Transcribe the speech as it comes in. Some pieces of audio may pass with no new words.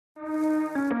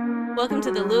Welcome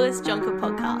to the Lewis Jonker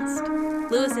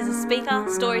podcast. Lewis is a speaker,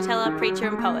 storyteller, preacher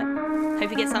and poet. Hope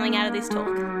you get something out of this talk.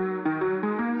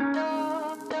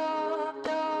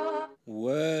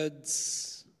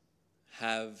 Words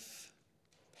have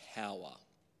power.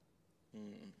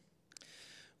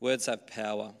 Words have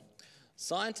power.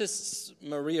 Scientists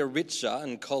Maria Richer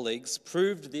and colleagues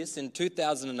proved this in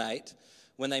 2008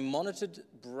 when they monitored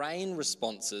brain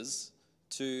responses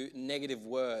to negative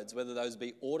words, whether those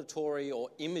be auditory or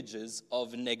images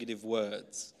of negative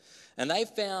words. And they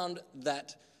found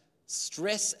that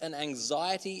stress and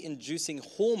anxiety-inducing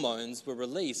hormones were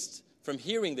released from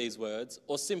hearing these words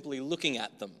or simply looking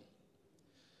at them.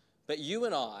 But you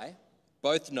and I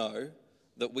both know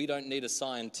that we don't need a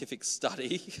scientific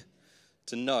study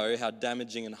to know how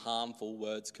damaging and harmful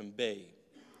words can be.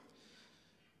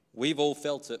 We've all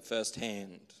felt it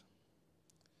firsthand.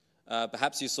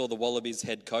 Perhaps you saw the Wallabies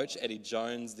head coach, Eddie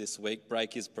Jones, this week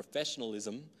break his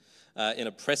professionalism in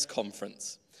a press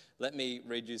conference. Let me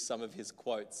read you some of his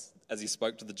quotes as he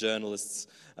spoke to the journalists.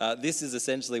 This is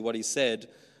essentially what he said,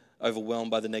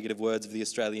 overwhelmed by the negative words of the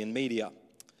Australian media.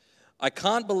 "I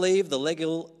can't believe the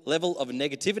level of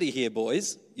negativity here,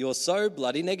 boys. You're so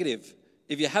bloody negative.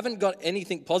 If you haven't got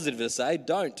anything positive to say,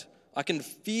 don't. I can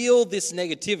feel this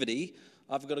negativity.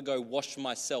 I've got to go wash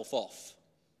myself off."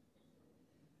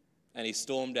 And he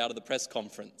stormed out of the press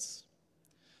conference.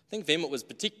 I think for him it was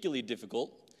particularly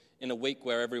difficult in a week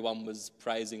where everyone was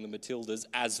praising the Matildas,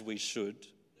 as we should,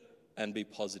 and be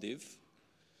positive.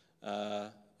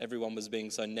 Everyone was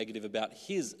being so negative about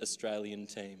his Australian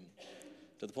team,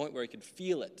 to the point where he could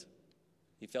feel it.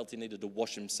 He felt he needed to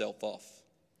wash himself off.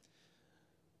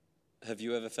 Have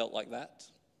you ever felt like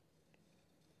that?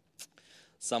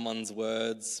 Someone's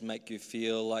words make you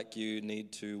feel like you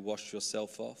need to wash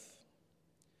yourself off.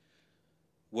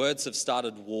 Words have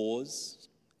started wars,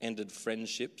 ended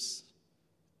friendships,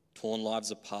 torn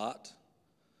lives apart.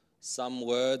 Some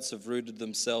words have rooted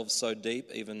themselves so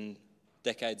deep, even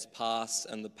decades pass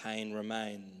and the pain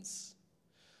remains.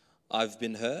 I've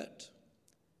been hurt,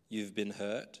 you've been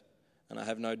hurt, and I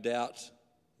have no doubt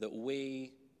that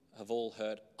we have all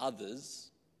hurt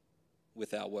others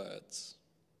with our words.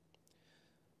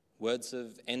 Words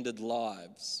have ended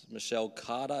lives. Michelle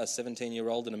Carter, a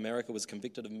 17-year-old in America, was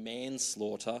convicted of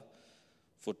manslaughter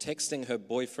for texting her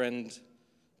boyfriend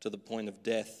to the point of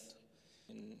death,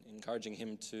 encouraging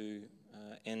him to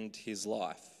end his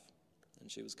life.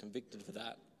 And she was convicted for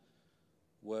that.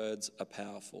 Words are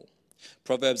powerful.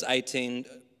 Proverbs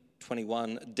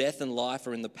 18:21, "Death and life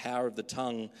are in the power of the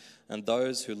tongue, and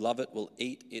those who love it will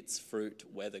eat its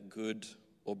fruit, whether good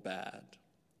or bad."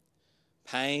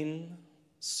 Pain,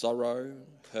 sorrow,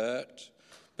 hurt,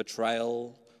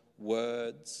 betrayal,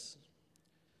 words.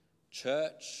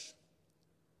 Church,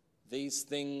 these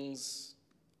things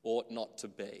ought not to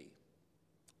be.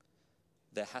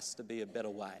 There has to be a better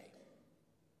way.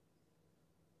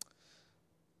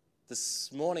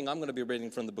 This morning I'm going to be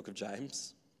reading from the book of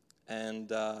James, and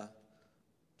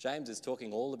James is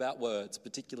talking all about words,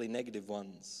 particularly negative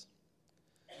ones.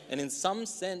 And in some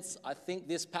sense, I think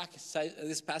this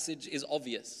passage is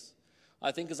obvious.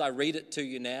 I think as I read it to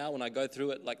you now, when I go through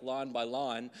it like line by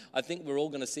line, I think we're all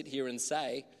going to sit here and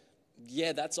say,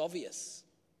 yeah, that's obvious.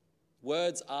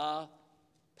 Words are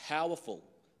powerful.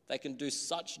 They can do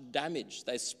such damage.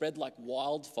 They spread like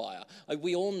wildfire.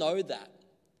 We all know that.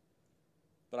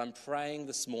 But I'm praying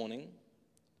this morning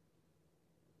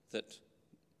that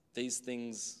these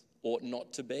things ought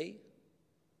not to be,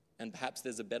 and perhaps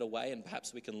there's a better way, and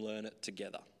perhaps we can learn it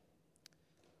together.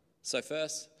 So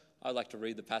first, I'd like to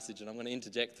read the passage, and I'm going to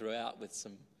interject throughout with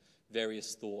some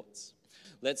various thoughts.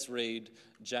 Let's read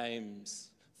James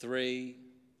 3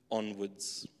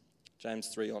 onwards. James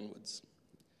 3 onwards.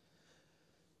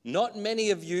 "Not many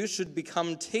of you should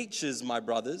become teachers, my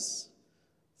brothers,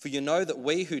 for you know that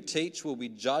we who teach will be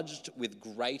judged with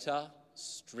greater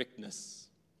strictness."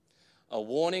 A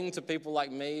warning to people like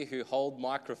me who hold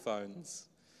microphones.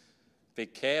 Be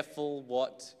careful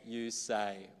what you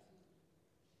say.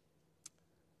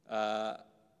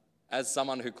 As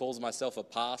someone who calls myself a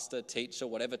pastor, teacher,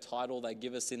 whatever title they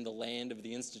give us in the land of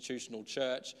the institutional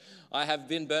church, I have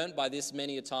been burnt by this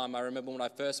many a time. I remember when I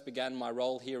first began my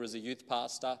role here as a youth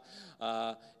pastor,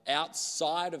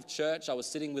 outside of church, I was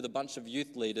sitting with a bunch of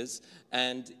youth leaders,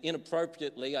 and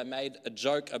inappropriately I made a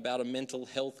joke about a mental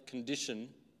health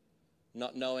condition,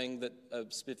 not knowing that a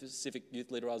specific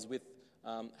youth leader I was with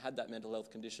had that mental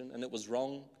health condition, and it was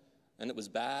wrong, and it was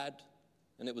bad,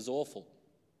 and it was awful.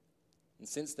 And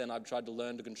since then, I've tried to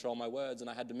learn to control my words, and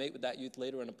I had to meet with that youth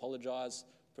leader and apologise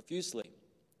profusely.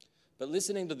 But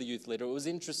listening to the youth leader, it was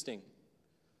interesting.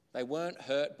 They weren't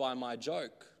hurt by my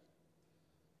joke.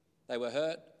 They were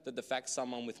hurt that the fact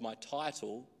someone with my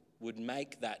title would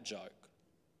make that joke.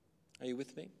 Are you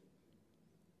with me?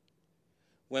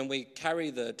 When we carry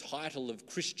the title of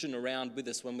Christian around with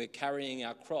us, when we're carrying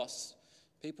our cross,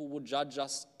 people will judge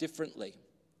us differently.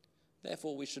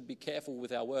 Therefore, we should be careful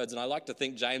with our words. And I like to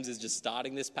think James is just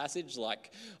starting this passage,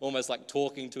 almost like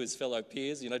talking to his fellow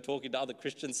peers, talking to other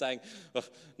Christians, saying, oh,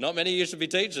 not many of you should be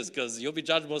teachers because you'll be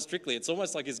judged more strictly. It's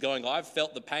almost like he's going, I've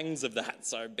felt the pangs of that,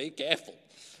 so be careful.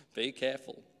 Be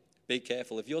careful. Be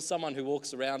careful. If you're someone who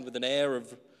walks around with an air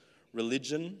of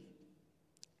religion,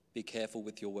 be careful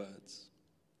with your words.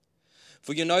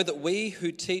 For you know that we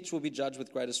who teach will be judged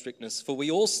with greater strictness, for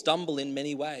we all stumble in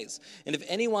many ways. And if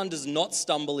anyone does not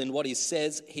stumble in what he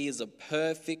says, he is a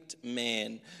perfect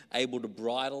man, able to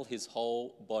bridle his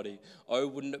whole body. Oh,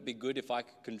 wouldn't it be good if I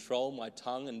could control my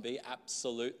tongue and be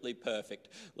absolutely perfect?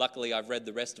 Luckily, I've read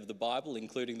the rest of the Bible,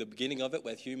 including the beginning of it,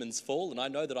 where humans fall, and I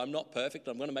know that I'm not perfect.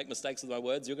 I'm going to make mistakes with my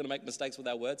words. You're going to make mistakes with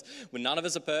our words. When none of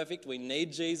us are perfect, we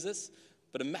need Jesus.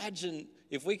 But imagine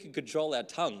if we could control our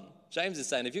tongue. James is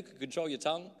saying if you could control your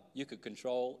tongue, you could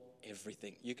control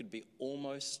everything. You could be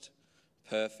almost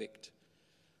perfect.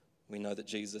 We know that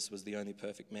Jesus was the only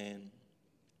perfect man.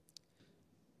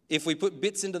 If we put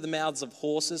bits into the mouths of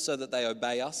horses so that they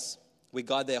obey us, we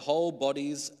guide their whole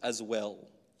bodies as well.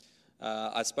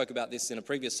 I spoke about this in a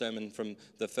previous sermon from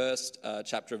the first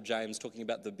chapter of James, talking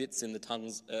about the bits in the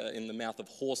tongues, in the mouth of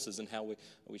horses, and how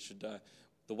we should...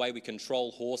 the way we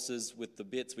control horses with the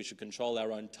bits, we should control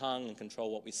our own tongue and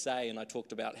control what we say. And I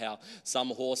talked about how some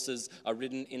horses are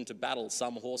ridden into battle.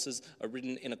 Some horses are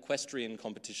ridden in equestrian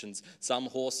competitions. Some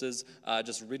horses are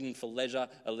just ridden for leisure,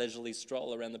 a leisurely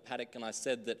stroll around the paddock. And I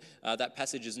said that that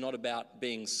passage is not about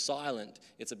being silent,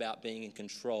 it's about being in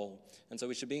control. And so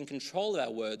we should be in control of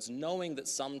our words, knowing that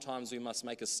sometimes we must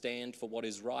make a stand for what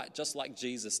is right, just like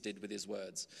Jesus did with his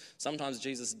words. Sometimes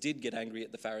Jesus did get angry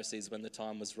at the Pharisees when the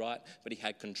time was right, but he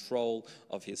had control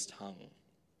of his tongue.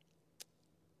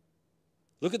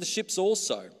 Look at the ships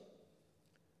also.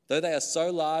 Though they are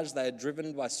so large, they are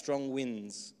driven by strong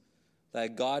winds. They are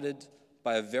guided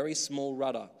by a very small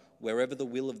rudder, wherever the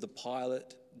will of the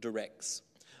pilot directs.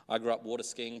 I grew up water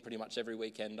skiing pretty much every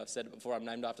weekend. I've said it before, I'm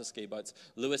named after ski boats.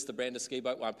 Lewis, the brand of ski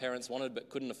boat my parents wanted but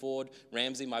couldn't afford.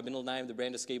 Ramsey, my middle name, the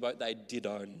brand of ski boat they did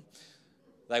own.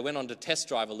 They went on to test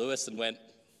drive a Lewis and went,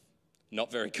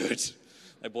 not very good.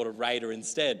 They bought a Raider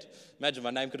instead. Imagine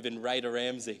my name could have been Raider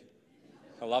Ramsey.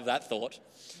 I love that thought.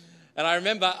 And I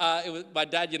remember it was my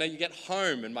dad, you get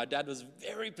home, and my dad was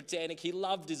very pedantic. He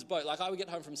loved his boat. I would get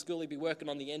home from school, he'd be working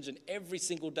on the engine every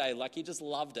single day. He just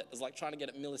loved it. It was like trying to get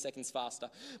it milliseconds faster.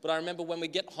 But I remember when we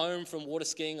get home from water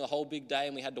skiing a whole big day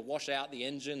and we had to wash out the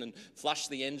engine and flush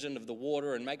the engine of the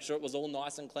water and make sure it was all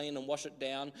nice and clean and wash it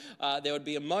down, there would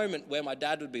be a moment where my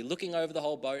dad would be looking over the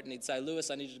whole boat and he'd say,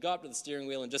 Lewis, I need you to go up to the steering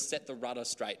wheel and just set the rudder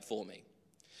straight for me.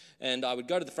 And I would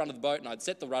go to the front of the boat and I'd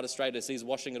set the rudder straight as he's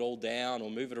washing it all down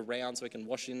or move it around so we can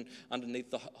wash in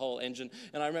underneath the whole engine.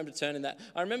 And I remember turning that.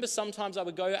 I remember sometimes I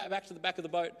would go back to the back of the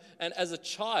boat, and as a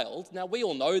child, now we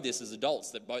all know this as adults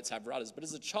that boats have rudders, but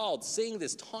as a child, seeing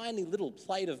this tiny little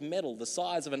plate of metal the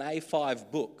size of an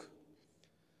A5 book,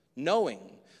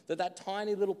 knowing that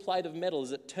tiny little plate of metal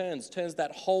as it turns that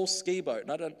whole ski boat.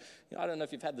 And I don't know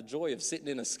if you've had the joy of sitting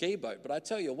in a ski boat, but I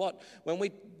tell you what, when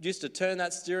we used to turn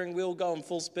that steering wheel going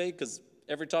full speed, because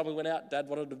every time we went out, Dad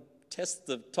wanted to test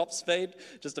the top speed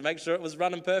just to make sure it was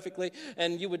running perfectly,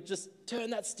 and you would just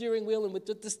turn that steering wheel, and with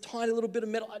this tiny little bit of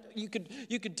metal, you could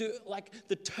do,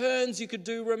 the turns you could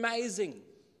do were amazing.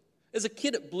 As a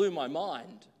kid, it blew my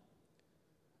mind.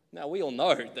 Now, we all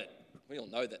know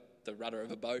that the rudder of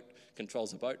a boat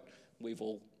controls a boat. We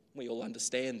all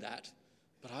understand that.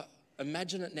 But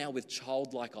imagine it now with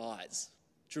childlike eyes.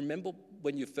 Do you remember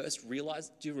when you first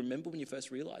realized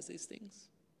these things?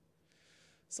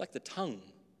 It's like the tongue.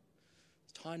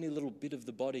 It's a tiny little bit of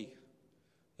the body.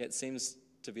 Yet it seems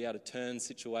to be able to turn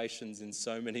situations in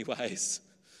so many ways,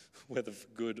 whether for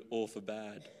good or for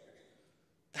bad.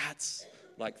 That's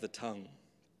like the tongue,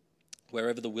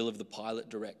 wherever the will of the pilot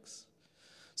directs.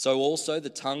 So also the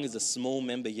tongue is a small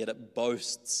member, yet it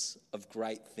boasts of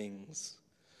great things.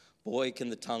 Boy, can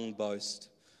the tongue boast.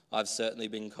 I've certainly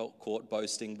been caught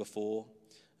boasting before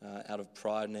out of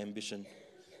pride and ambition.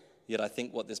 Yet I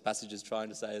think what this passage is trying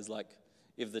to say is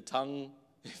if the tongue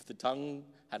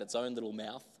had its own little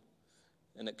mouth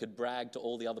and it could brag to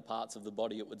all the other parts of the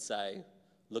body, it would say,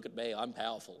 look at me, I'm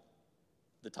powerful.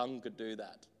 The tongue could do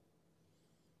that.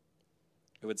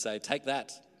 It would say, take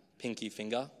that, pinky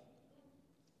finger.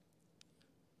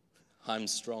 I'm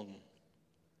strong.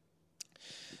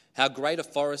 How great a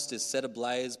forest is set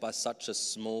ablaze by such a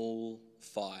small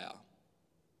fire.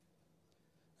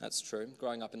 That's true.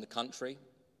 Growing up in the country,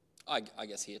 I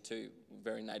guess here too,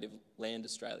 very native land,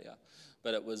 Australia.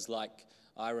 But it was like,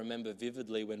 I remember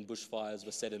vividly when bushfires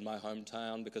were set in my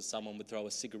hometown because someone would throw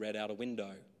a cigarette out a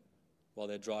window while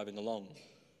they're driving along.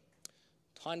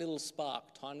 Tiny little spark,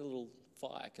 tiny little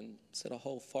fire can set a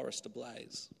whole forest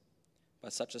ablaze by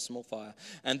such a small fire.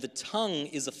 And the tongue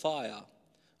is a fire,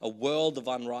 a world of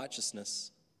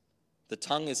unrighteousness. The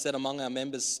tongue is set among our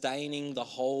members, staining the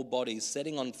whole body,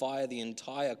 setting on fire the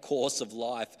entire course of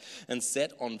life, and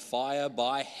set on fire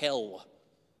by hell.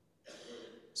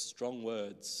 Strong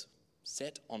words.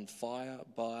 Set on fire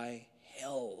by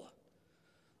hell.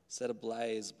 Set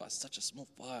ablaze by such a small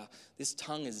fire. This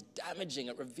tongue is damaging.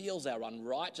 It reveals our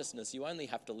unrighteousness. You only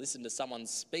have to listen to someone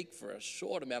speak for a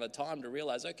short amount of time to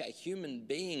realize, okay, human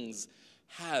beings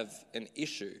have an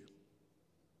issue.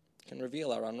 It can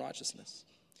reveal our unrighteousness.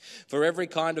 For every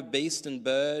kind of beast and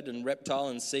bird and reptile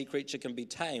and sea creature can be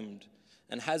tamed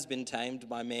and has been tamed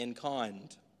by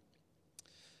mankind.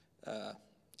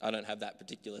 I don't have that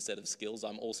particular set of skills.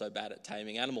 I'm also bad at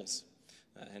taming animals.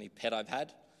 Any pet I've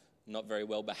had, not very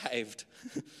well behaved.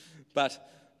 But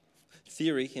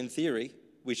in theory,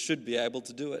 we should be able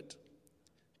to do it.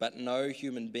 But no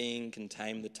human being can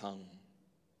tame the tongue.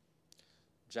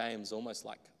 James almost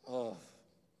like,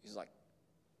 he's like,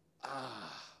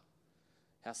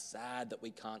 how sad that we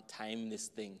can't tame this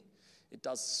thing. It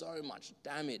does so much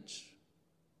damage.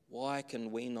 Why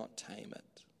can we not tame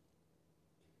it?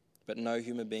 But no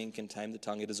human being can tame the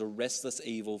tongue. It is a restless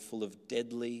evil full of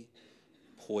deadly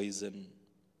poison.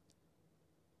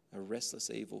 A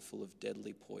restless evil full of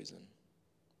deadly poison.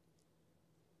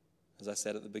 As I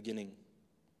said at the beginning,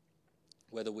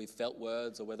 whether we've felt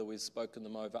words or whether we've spoken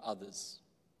them over others,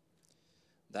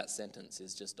 that sentence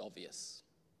is just obvious.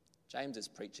 James is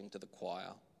preaching to the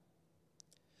choir.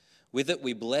 With it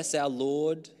we bless our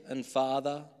Lord and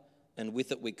Father, and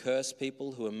with it we curse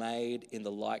people who are made in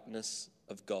the likeness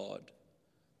of God.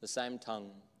 The same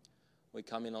tongue. We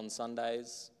come in on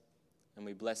Sundays and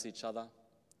we bless each other,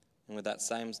 and with that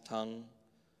same tongue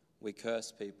we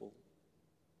curse people.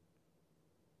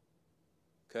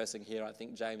 Cursing here, I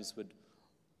think James would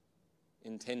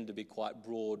intend to be quite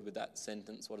broad with that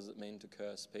sentence. What does it mean to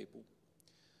curse people?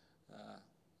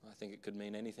 I think it could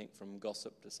mean anything from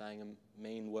gossip to saying a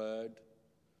mean word,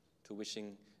 to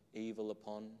wishing evil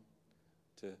upon,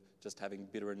 to just having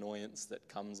bitter annoyance that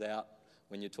comes out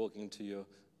when you're talking to your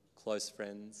close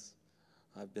friends.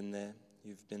 I've been there,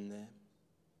 you've been there.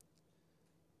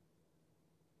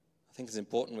 I think it's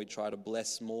important we try to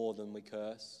bless more than we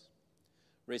curse.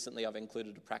 Recently I've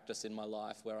included a practice in my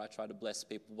life where I try to bless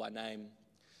people by name,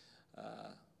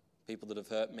 people that have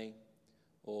hurt me,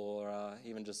 or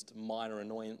even just minor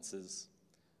annoyances.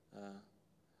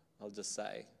 I'll just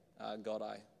say, God,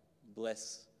 I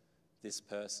bless this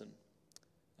person.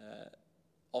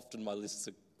 Often my lists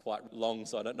are quite long,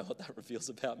 so I don't know what that reveals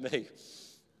about me.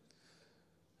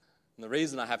 And the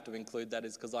reason I have to include that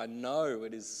is because I know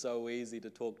it is so easy to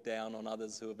talk down on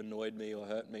others who have annoyed me or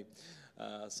hurt me.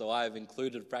 So I have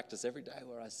included a practice every day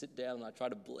where I sit down and I try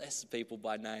to bless people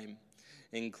by name,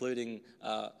 including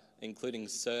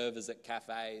servers at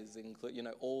cafes,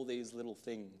 all these little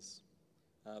things.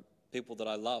 People that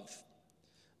I love.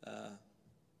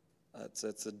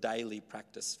 It's a daily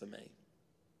practice for me.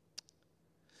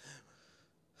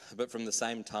 But from the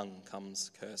same tongue comes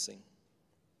cursing.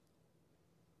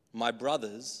 My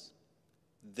brothers,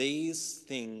 these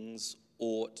things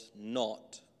ought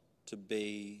not to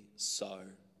be so.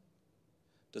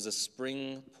 Does a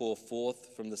spring pour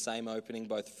forth from the same opening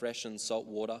both fresh and salt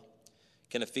water?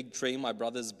 Can a fig tree, my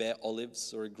brothers, bear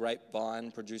olives, or a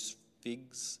grapevine produce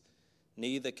figs?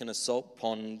 Neither can a salt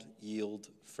pond yield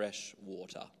fresh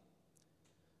water.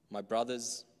 My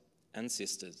brothers and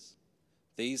sisters,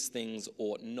 these things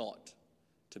ought not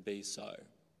to be so.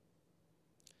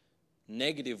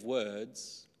 Negative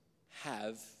words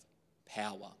have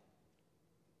power.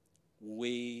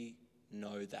 We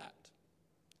know that.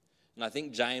 And I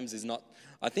think James is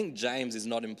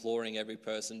not imploring every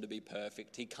person to be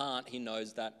perfect. He can't. He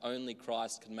knows that only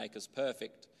Christ can make us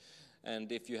perfect.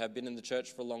 And if you have been in the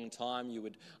church for a long time, you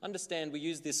would understand we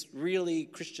use this really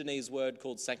Christianese word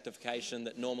called sanctification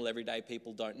that normal everyday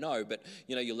people don't know. But,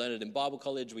 you learn it in Bible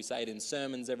college. We say it in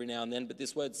sermons every now and then. But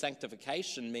this word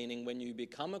sanctification, meaning when you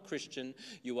become a Christian,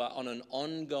 you are on an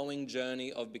ongoing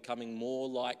journey of becoming more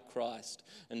like Christ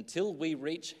until we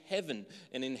reach heaven.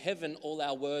 And in heaven, all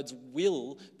our words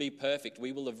will be perfect.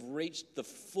 We will have reached the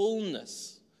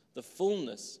fullness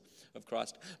of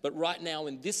Christ. But right now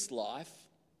in this life,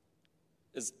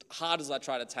 as hard as I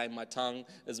try to tame my tongue,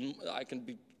 as I can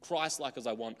be Christ-like as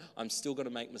I want, I'm still going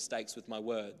to make mistakes with my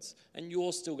words. And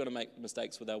you're still going to make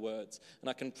mistakes with our words. And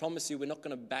I can promise you we're not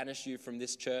going to banish you from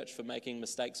this church for making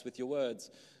mistakes with your words,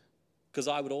 because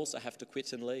I would also have to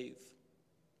quit and leave,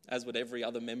 as would every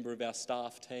other member of our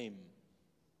staff team.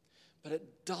 But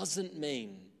it doesn't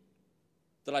mean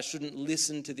that I shouldn't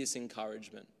listen to this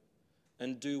encouragement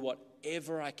and do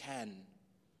whatever I can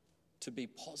to be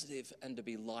positive and to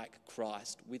be like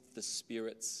Christ with the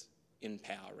Spirit's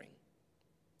empowering.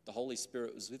 The Holy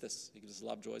Spirit was with us. He gives us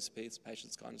love, joy, peace,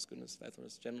 patience, kindness, goodness,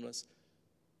 faithfulness, gentleness,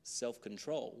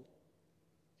 self-control.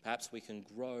 Perhaps we can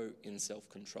grow in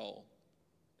self-control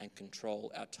and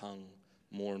control our tongue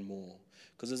more and more.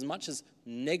 Because as much as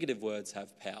negative words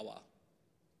have power,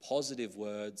 positive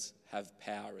words have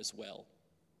power as well.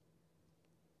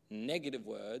 Negative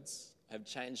words have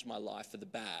changed my life for the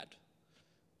bad,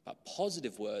 but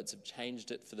positive words have changed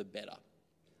it for the better.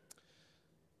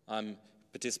 I'm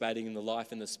participating in the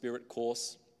Life in the Spirit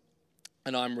course,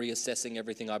 and I'm reassessing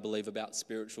everything I believe about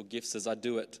spiritual gifts as I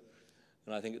do it,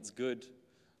 and I think it's good.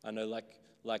 I know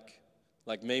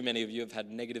like me, many of you have had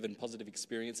negative and positive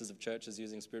experiences of churches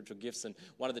using spiritual gifts, and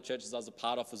one of the churches I was a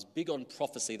part of was big on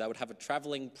prophecy. They would have a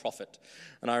traveling prophet,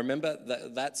 and I remember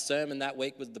that sermon that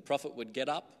week was the prophet would get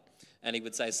up and he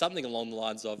would say something along the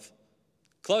lines of,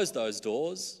 "Close those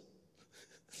doors."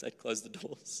 They'd close the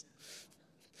doors.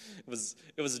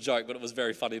 It was a joke, but it was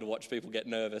very funny to watch people get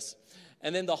nervous.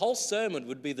 And then the whole sermon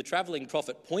would be the traveling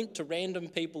prophet point to random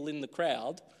people in the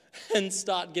crowd and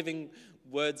start giving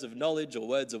words of knowledge or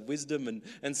words of wisdom,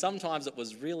 and sometimes it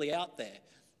was really out there.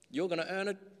 You're going to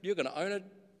own a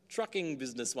trucking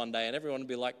business one day, and everyone would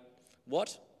be like,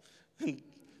 "What?" And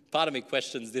part of me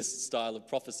questions this style of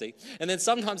prophecy. And then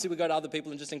sometimes he would go to other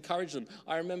people and just encourage them.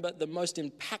 I remember the most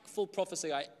impactful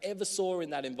prophecy I ever saw in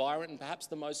that environment, and perhaps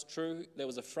the most true. There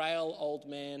was a frail old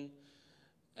man,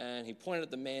 and he pointed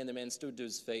at the man stood to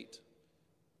his feet.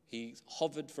 He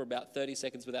hovered for about 30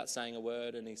 seconds without saying a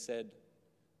word, and he said,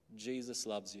 "Jesus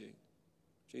loves you.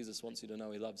 Jesus wants you to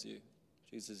know he loves you.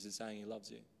 Jesus is saying he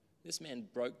loves you." This man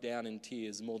broke down in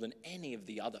tears more than any of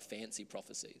the other fancy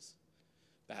prophecies.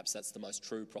 Perhaps that's the most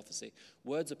true prophecy.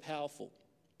 Words are powerful.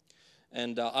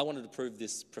 And I wanted to prove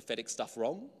this prophetic stuff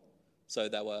wrong. So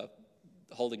they were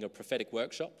holding a prophetic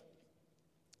workshop,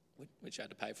 which I had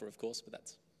to pay for, of course, but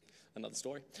that's another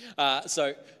story.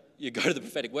 So you go to the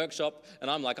prophetic workshop, and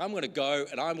I'm like, I'm going to go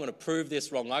and I'm going to prove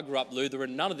this wrong. I grew up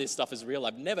Lutheran. None of this stuff is real.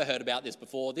 I've never heard about this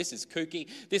before. This is kooky.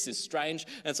 This is strange.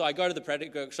 And so I go to the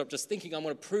prophetic workshop just thinking I'm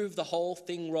going to prove the whole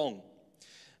thing wrong.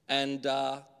 And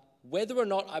whether or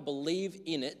not I believe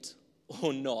in it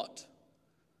or not,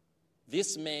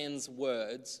 this man's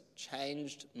words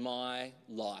changed my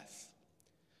life.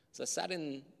 So I sat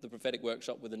in the prophetic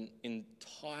workshop with an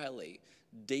entirely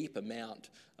deep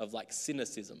amount of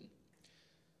cynicism.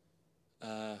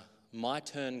 My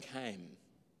turn came,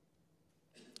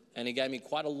 and he gave me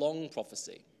quite a long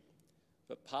prophecy.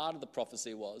 But part of the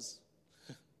prophecy was,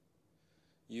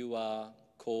 you are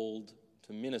called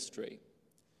to ministry.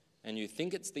 And you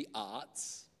think it's the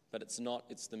arts, but it's not.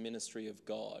 It's the ministry of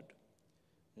God.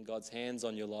 And God's hand's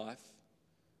on your life,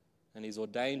 and he's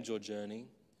ordained your journey,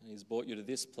 and he's brought you to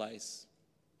this place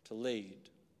to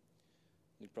lead.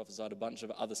 And he prophesied a bunch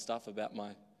of other stuff about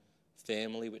my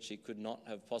family, which he could not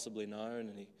have possibly known.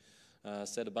 And he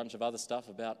said a bunch of other stuff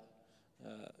about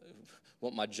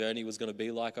what my journey was going to be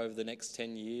like over the next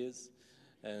 10 years.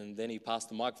 And then he passed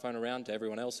the microphone around to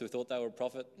everyone else who thought they were a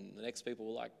prophet. And the next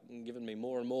people were giving me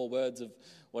more and more words of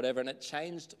whatever. And it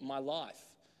changed my life.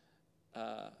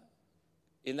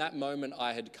 In that moment,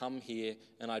 I had come here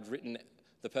and I'd written,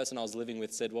 the person I was living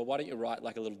with said, "Well, why don't you write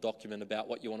a little document about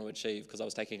what you want to achieve?" Because I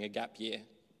was taking a gap year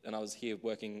and I was here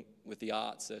working with the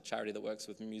arts, a charity that works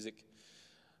with music.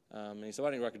 And he said, "Why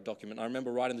don't you write a document?" I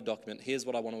remember writing the document. Here's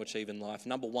what I want to achieve in life.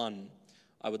 Number one,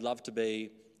 I would love to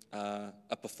be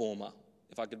a performer.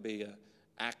 If I could be an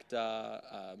actor,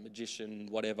 a magician,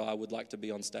 whatever, I would like to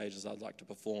be on stages. I'd like to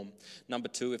perform. Number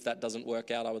two, if that doesn't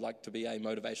work out, I would like to be a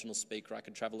motivational speaker. I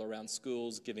could travel around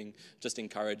schools giving just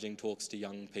encouraging talks to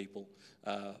young people.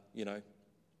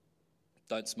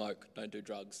 Don't smoke, don't do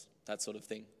drugs, that sort of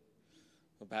thing.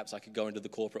 Or perhaps I could go into the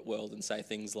corporate world and say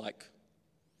things like,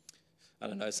 I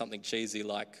don't know, something cheesy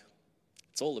like,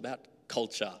 it's all about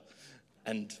culture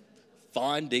and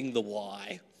finding the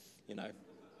why,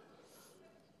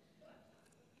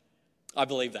 I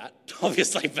believe that,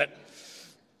 obviously, but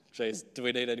geez, do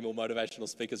we need any more motivational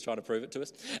speakers trying to prove it to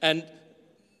us? And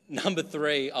number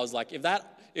three, I was like,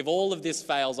 if all of this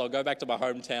fails, I'll go back to my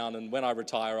hometown, and when I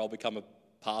retire, I'll become a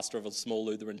pastor of a small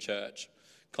Lutheran church,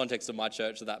 context of my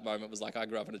church at that moment was like, I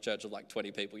grew up in a church of like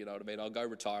 20 people, you know what I mean? I'll go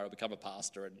retire, I'll become a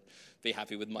pastor and be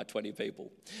happy with my 20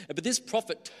 people. But this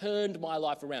prophet turned my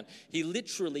life around. He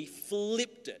literally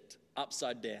flipped it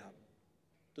upside down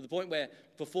to the point where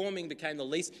performing became the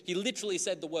least. He literally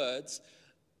said the words,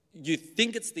 you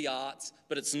think it's the arts,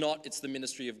 but it's not, it's the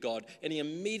ministry of God. And he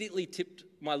immediately tipped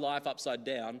my life upside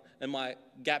down, and my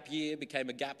gap year became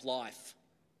a gap life.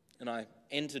 And I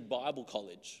entered Bible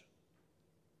college.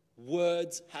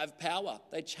 Words have power.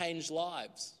 They change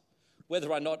lives. Whether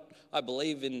or not I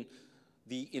believe in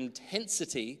the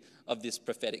intensity of this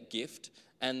prophetic gift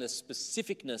and the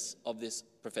specificness of this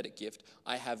prophetic gift,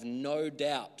 I have no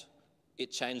doubt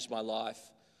it changed my life,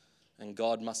 and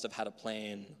God must have had a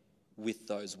plan with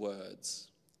those words.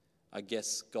 I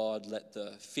guess God let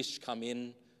the fish come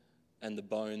in and the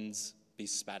bones be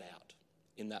spat out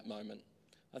in that moment.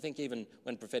 I think even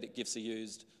when prophetic gifts are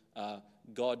used,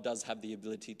 God does have the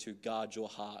ability to guard your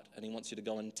heart, and he wants you to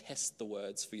go and test the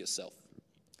words for yourself.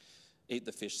 Eat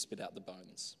the fish, spit out the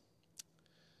bones.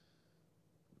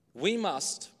 We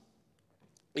must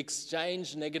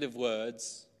exchange negative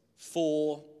words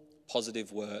for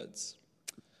positive words.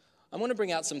 I want to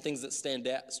bring out some things that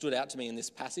stood out to me in this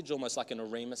passage, almost like an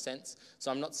arima sense.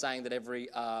 So I'm not saying that every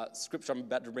scripture I'm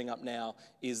about to bring up now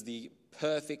is the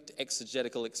perfect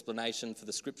exegetical explanation for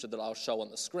the scripture that I'll show on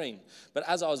the screen. But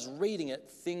as I was reading it,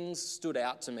 things stood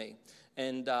out to me.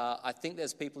 And I think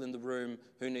there's people in the room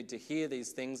who need to hear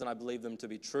these things, and I believe them to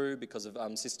be true because of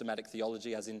systematic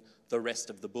theology, as in the rest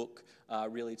of the book,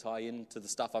 really tie into the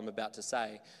stuff I'm about to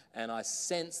say. And I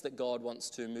sense that God wants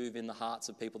to move in the hearts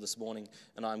of people this morning,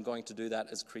 and I'm going to do that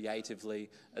as creatively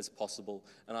as possible.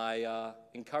 And I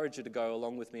encourage you to go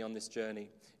along with me on this journey.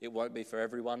 It won't be for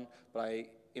everyone, but I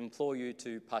implore you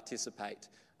to participate.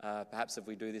 Perhaps if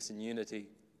we do this in unity,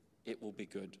 it will be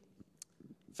good.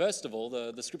 First of all,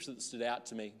 the scripture that stood out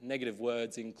to me, negative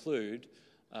words include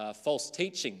false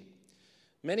teaching.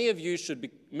 Not many of you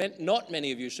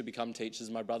should become teachers,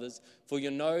 my brothers, for you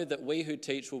know that we who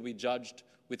teach will be judged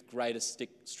with greater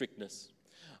strictness.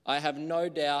 I have no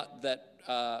doubt that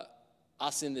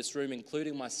us in this room,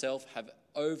 including myself, have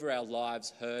over our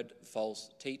lives heard false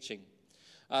teaching.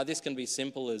 This can be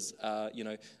simple as,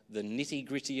 the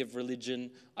nitty-gritty of religion.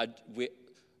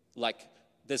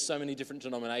 There's so many different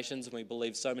denominations and we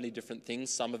believe so many different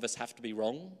things. Some of us have to be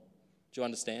wrong. Do you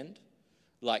understand?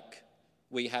 Like,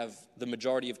 we have the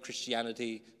majority of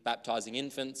Christianity baptizing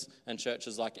infants and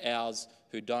churches like ours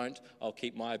who don't. I'll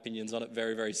keep my opinions on it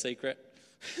very, very secret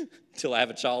till I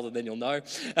have a child, and then you'll know.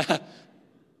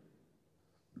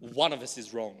 One of us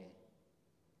is wrong.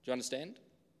 Do you understand?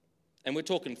 And we're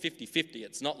talking 50-50.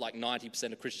 It's not like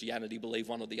 90% of Christianity believe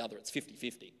one or the other. It's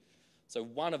 50-50. So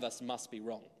one of us must be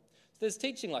wrong. There's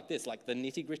teaching like this, like the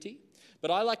nitty-gritty.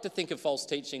 But I like to think of false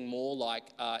teaching more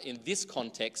like, in this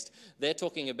context, they're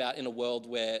talking about in a world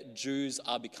where Jews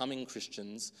are becoming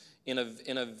Christians, in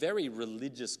a very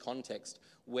religious context,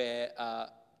 where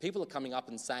people are coming up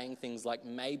and saying things like,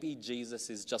 maybe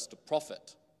Jesus is just a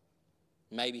prophet.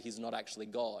 Maybe he's not actually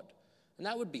God. And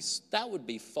that would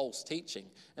be false teaching,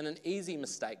 and an easy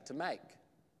mistake to make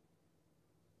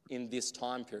in this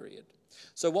time period.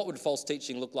 So what would false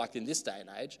teaching look like in this day and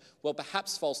age? Well,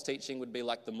 perhaps false teaching would be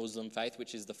like the Muslim faith,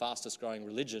 which is the fastest growing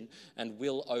religion and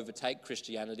will overtake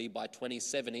Christianity by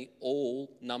 2070,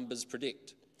 all numbers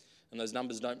predict. And those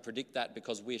numbers don't predict that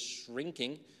because we're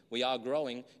shrinking, we are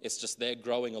growing, it's just they're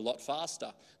growing a lot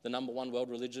faster. The number one world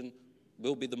religion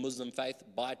will be the Muslim faith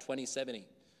by 2070.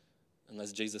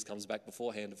 Unless Jesus comes back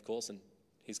beforehand, of course, and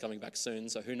he's coming back soon,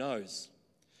 so who knows?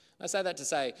 I say that to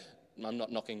say, I'm not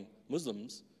knocking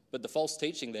Muslims, but the false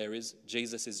teaching there is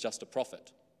Jesus is just a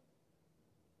prophet.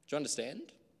 Do you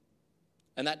understand?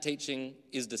 And that teaching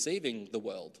is deceiving the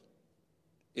world.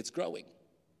 It's growing.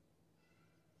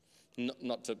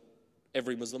 Not to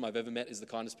every Muslim I've ever met is the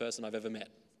kindest person I've ever met.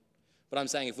 But I'm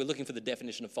saying if we're looking for the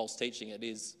definition of false teaching, it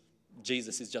is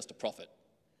Jesus is just a prophet.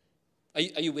 Are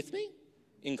you with me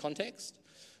in context?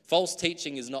 False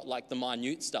teaching is not like the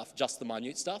minute stuff, just the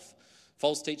minute stuff.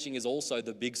 False teaching is also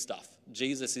the big stuff.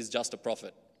 Jesus is just a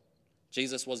prophet.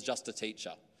 Jesus was just a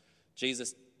teacher.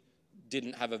 Jesus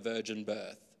didn't have a virgin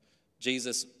birth.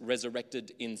 Jesus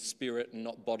resurrected in spirit and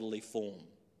not bodily form.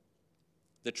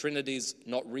 The Trinity's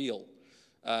not real.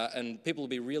 And people will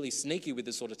be really sneaky with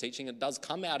this sort of teaching. It does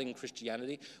come out in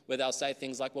Christianity where they'll say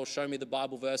things like, well, show me the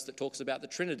Bible verse that talks about the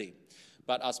Trinity.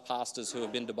 But us pastors who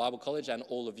have been to Bible college, and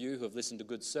all of you who have listened to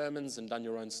good sermons and done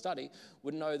your own study,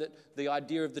 would know that the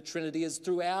idea of the Trinity is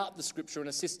throughout the scripture in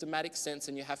a systematic sense,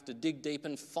 and you have to dig deep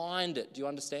and find it. Do you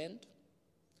understand?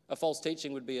 A false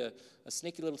teaching would be a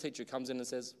sneaky little teacher who comes in and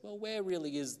says, well, where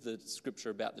really is the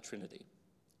scripture about the Trinity?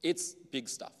 It's big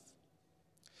stuff.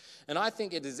 And I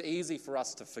think it is easy for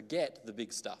us to forget the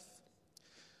big stuff.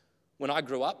 When I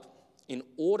grew up, in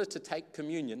order to take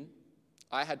communion,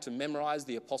 I had to memorize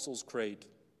the Apostles' Creed.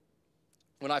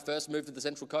 When I first moved to the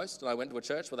Central Coast and I went to a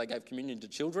church where they gave communion to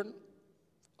children,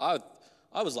 I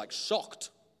was like shocked.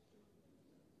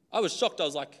 I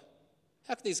was like,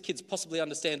 how can these kids possibly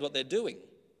understand what they're doing?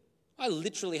 I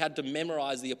literally had to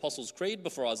memorize the Apostles' Creed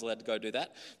before I was allowed to go do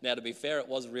that. Now, to be fair, it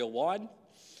was real wine.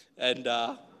 And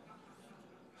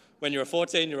when you're a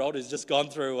 14-year-old who's just gone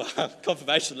through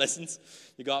confirmation lessons,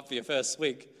 you go up for your first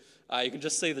swig, you can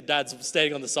just see the dads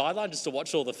standing on the sideline just to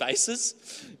watch all the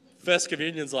faces. First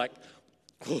communion's like,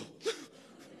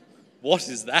 what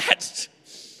is that?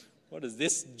 What is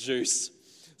this juice?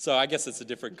 So I guess it's a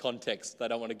different context. They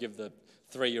don't want to give the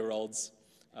 3-year-olds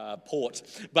port.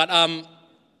 But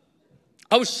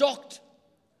I was shocked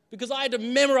because I had to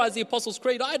memorize the Apostles'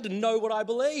 Creed. I had to know what I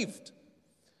believed.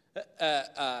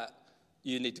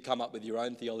 You need to come up with your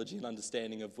own theology and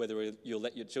understanding of whether you'll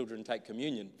let your children take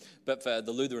communion. But for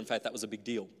the Lutheran faith, that was a big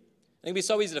deal. It can be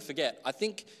so easy to forget. I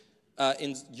think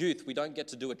in youth, we don't get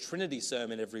to do a Trinity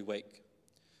sermon every week.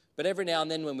 But every now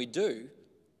and then when we do,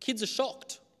 kids are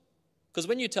shocked. Because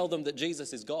when you tell them that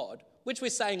Jesus is God, which we're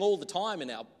saying all the time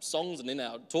in our songs and in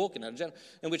our talk,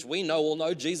 in which we all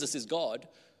know Jesus is God,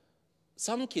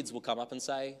 some kids will come up and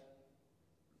say,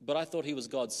 but I thought he was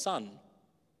God's son.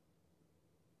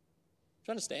 Do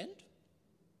you understand?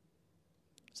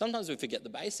 Sometimes we forget the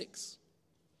basics.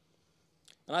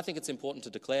 And I think it's important to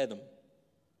declare them.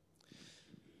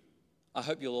 I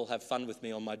hope you'll all have fun with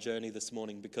me on my journey this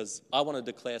morning because I want to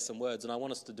declare some words and I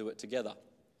want us to do it together.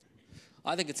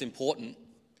 I think it's important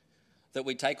that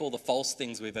we take all the false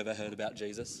things we've ever heard about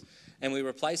Jesus and we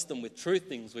replace them with true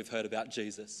things we've heard about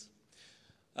Jesus.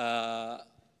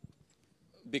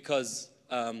 Because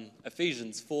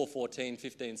Ephesians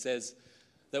 4:14-15 says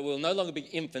that we'll no longer be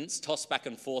infants tossed back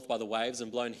and forth by the waves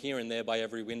and blown here and there by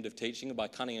every wind of teaching and by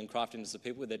cunning and craftiness of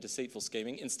people with their deceitful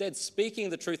scheming. Instead, speaking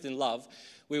the truth in love,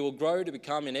 we will grow to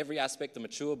become in every aspect the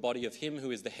mature body of him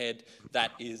who is the head,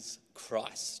 that is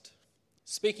Christ.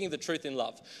 Speaking the truth in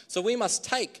love. So we must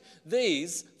take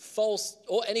these false,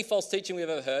 or any false teaching we've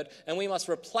ever heard, and we must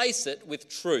replace it with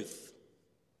truth.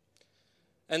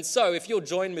 And so if you'll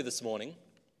join me this morning,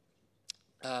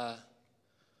 I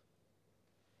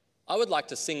would like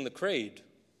to sing the creed.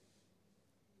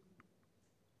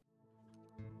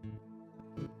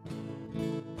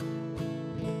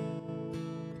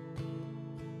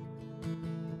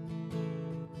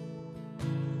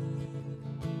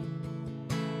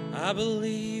 I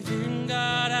believe in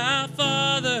God our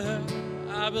Father.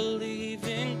 I believe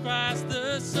in Christ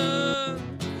the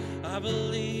Son. I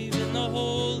believe in the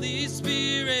Holy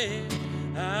Spirit.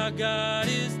 Our God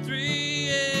is three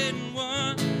in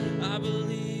one. I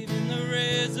believe in the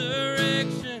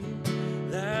resurrection,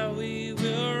 that we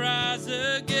will rise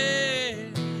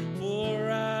again. For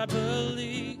I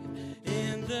believe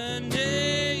in the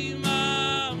name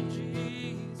of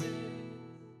Jesus.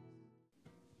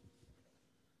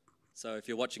 So if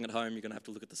you're watching at home, you're going to have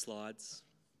to look at the slides.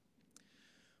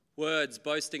 Words,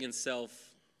 boasting in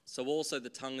self. So also the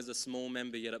tongue is a small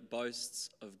member, yet it boasts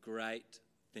of great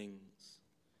things.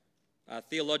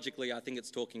 Theologically, I think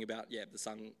it's talking about, if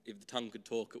the tongue could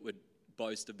talk, it would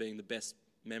boast of being the best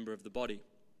member of the body.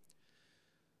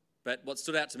 But what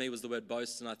stood out to me was the word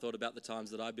boast, and I thought about the times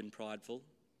that I've been prideful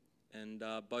and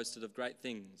boasted of great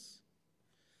things.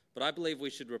 But I believe we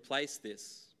should replace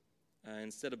this.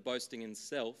 Instead of boasting in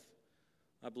self,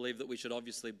 I believe that we should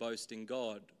obviously boast in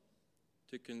God.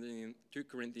 2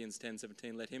 Corinthians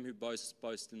 10:17, let him who boasts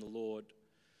boast in the Lord.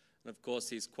 And of course,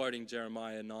 he's quoting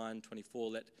Jeremiah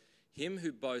 9:24, let him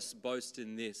who boasts boast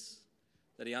in this,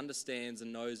 that he understands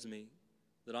and knows me,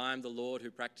 that I am the Lord who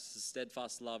practices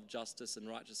steadfast love, justice, and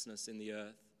righteousness in the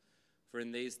earth. For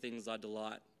in these things I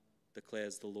delight,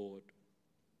 declares the Lord.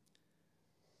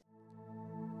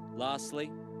 Lastly,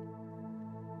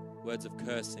 words of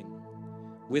cursing.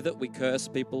 With it we curse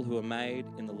people who are made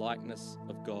in the likeness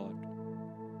of God.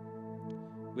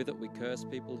 With it we curse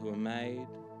people who are made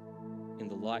in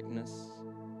the likeness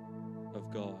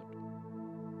of God.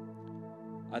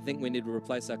 I think we need to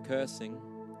replace our cursing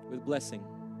with blessing.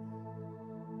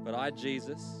 But I,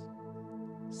 Jesus,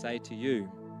 say to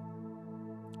you,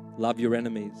 love your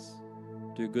enemies,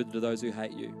 do good to those who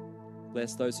hate you,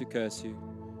 bless those who curse you,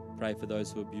 pray for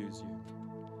those who abuse you.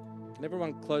 Can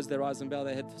everyone close their eyes and bow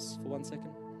their heads for 1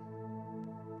 second?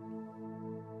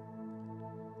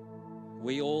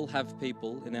 We all have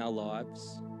people in our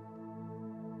lives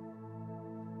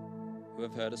who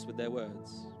have hurt us with their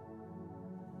words.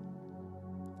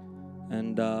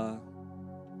 And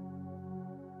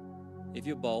If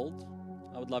you're bold,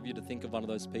 I would love you to think of one of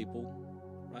those people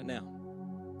right now.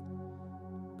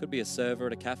 Could be a server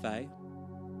at a cafe.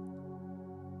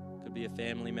 Could be a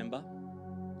family member.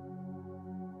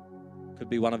 Could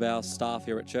be one of our staff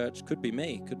here at church. Could be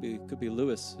me. Could be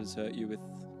Lewis who's hurt you with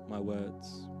my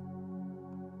words.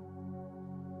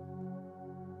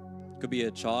 Could be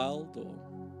a child or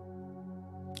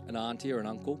an auntie or an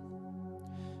uncle.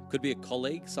 Could be a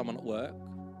colleague, someone at work.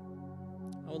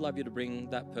 I would love you to bring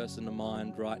that person to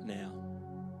mind right now.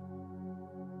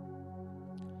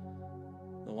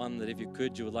 The one that if you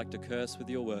could, you would like to curse with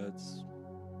your words.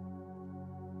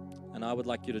 And I would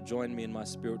like you to join me in my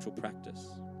spiritual practice.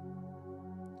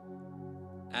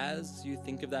 As you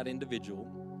think of that individual,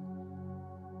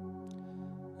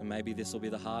 and maybe this will be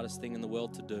the hardest thing in the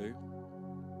world to do,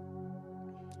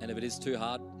 and if it is too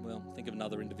hard, well, think of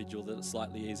another individual that is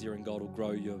slightly easier and God will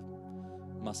grow your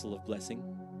muscle of blessing.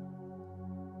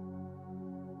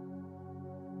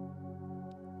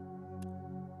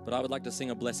 But I would like to sing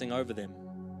a blessing over them.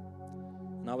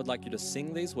 And I would like you to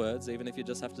sing these words, even if you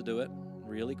just have to do it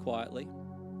really quietly,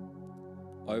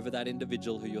 over that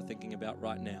individual who you're thinking about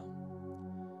right now.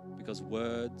 Because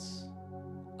words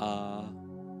are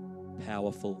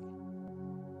powerful.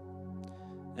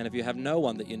 And if you have no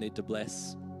one that you need to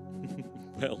bless,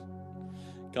 well,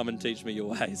 come and teach me your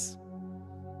ways.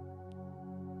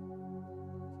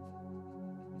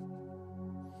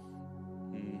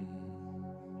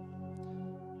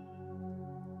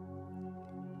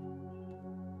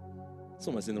 It's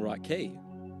almost in the right key.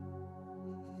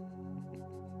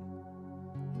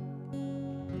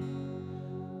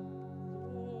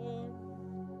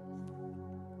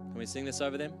 Can we sing this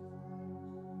over them?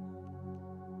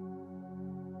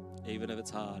 Even if it's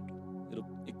hard,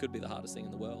 it could be the hardest thing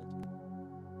in the world.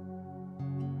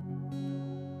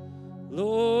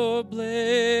 Lord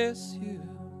bless you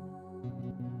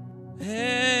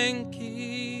and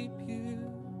keep you.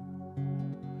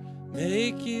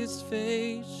 Make his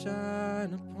face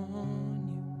shine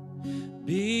upon you.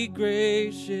 Be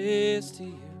gracious to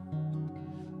you.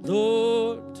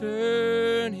 Lord,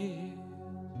 turn his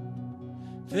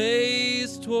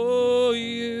face toward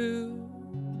you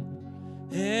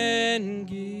and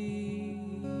give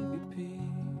you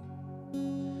peace.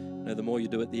 Now, the more you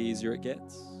do it, the easier it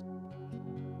gets.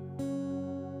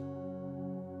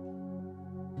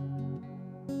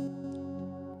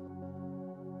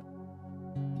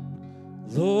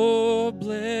 Lord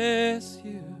bless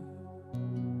you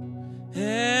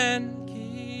and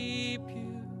keep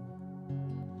you.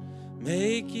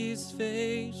 Make his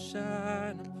face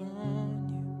shine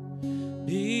upon you.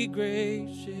 Be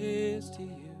gracious to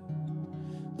you.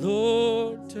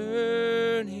 Lord,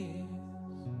 turn his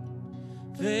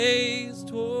face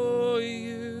toward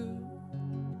you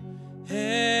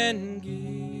and give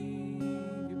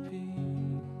you peace.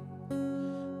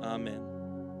 Amen.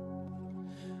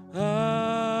 Amen.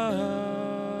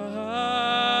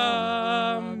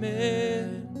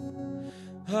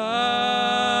 Amen.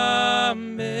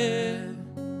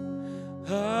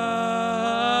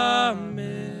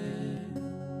 Amen.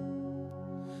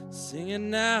 Sing it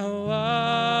now.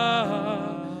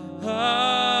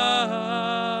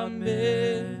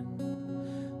 Amen.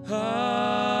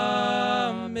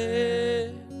 Amen.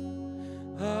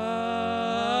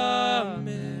 Amen.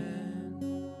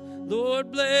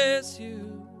 Lord bless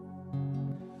you.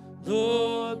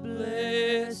 Lord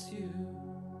bless you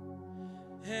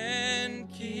and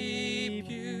keep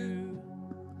you.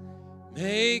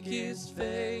 Make his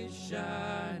face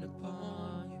shine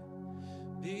upon you.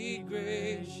 Be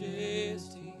gracious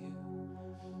to you.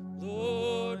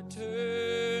 Lord,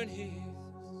 turn his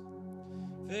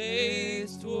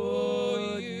face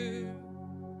toward you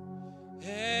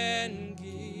and give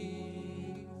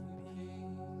you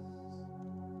peace.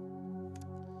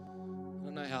 I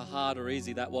don't know how hard or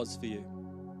easy that was for you.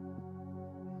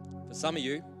 For some of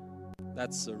you,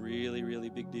 that's a really, really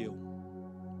big deal.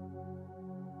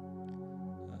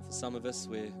 For some of us,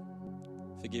 we're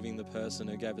forgiving the person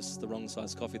who gave us the wrong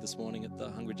size coffee this morning at the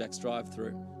Hungry Jack's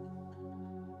drive-thru.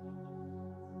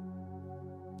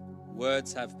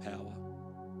 Words have power.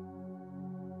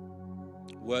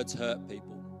 Words hurt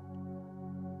people.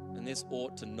 And this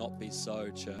ought to not be so,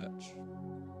 church.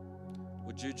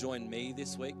 Would you join me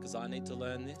this week, because I need to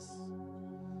learn this,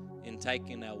 in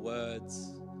taking our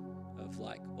words of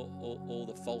like all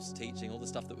the false teaching, all the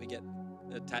stuff that we get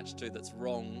attached to that's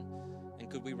wrong, and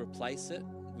could we replace it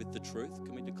with the truth?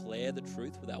 Can we declare the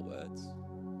truth with our words?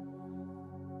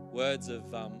 Words of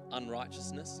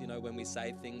unrighteousness, when we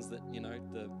say things that,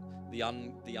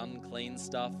 the unclean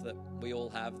stuff that we all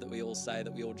have, that we all say,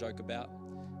 that we all joke about.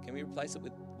 Can we replace it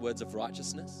with words of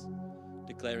righteousness?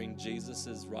 declaring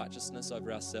Jesus' righteousness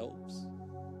over ourselves.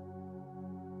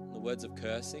 The words of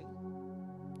cursing,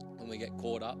 when we get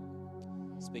caught up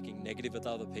speaking negative with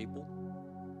other people,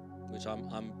 which I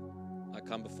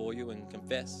come before you and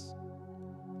confess,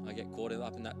 I get caught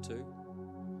up in that too.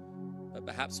 But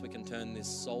perhaps we can turn this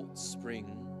salt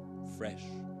spring fresh.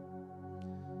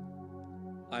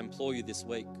 I implore you this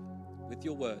week, with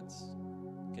your words,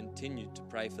 continue to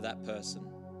pray for that person.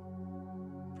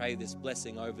 Pray this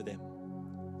blessing over them.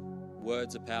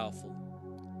 Words are powerful.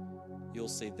 You'll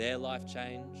see their life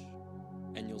change,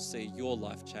 and you'll see your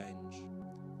life change.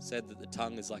 Said that the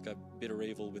tongue is like a bitter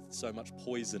evil with so much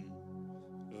poison.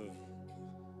 Ugh.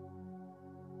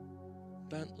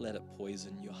 Don't let it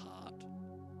poison your heart.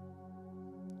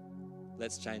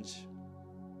 Let's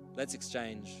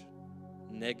exchange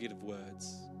negative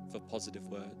words for positive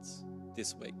words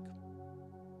this week.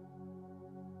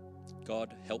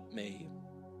 God, help me.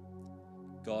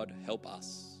 God, help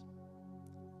us.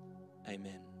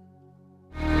 Amen.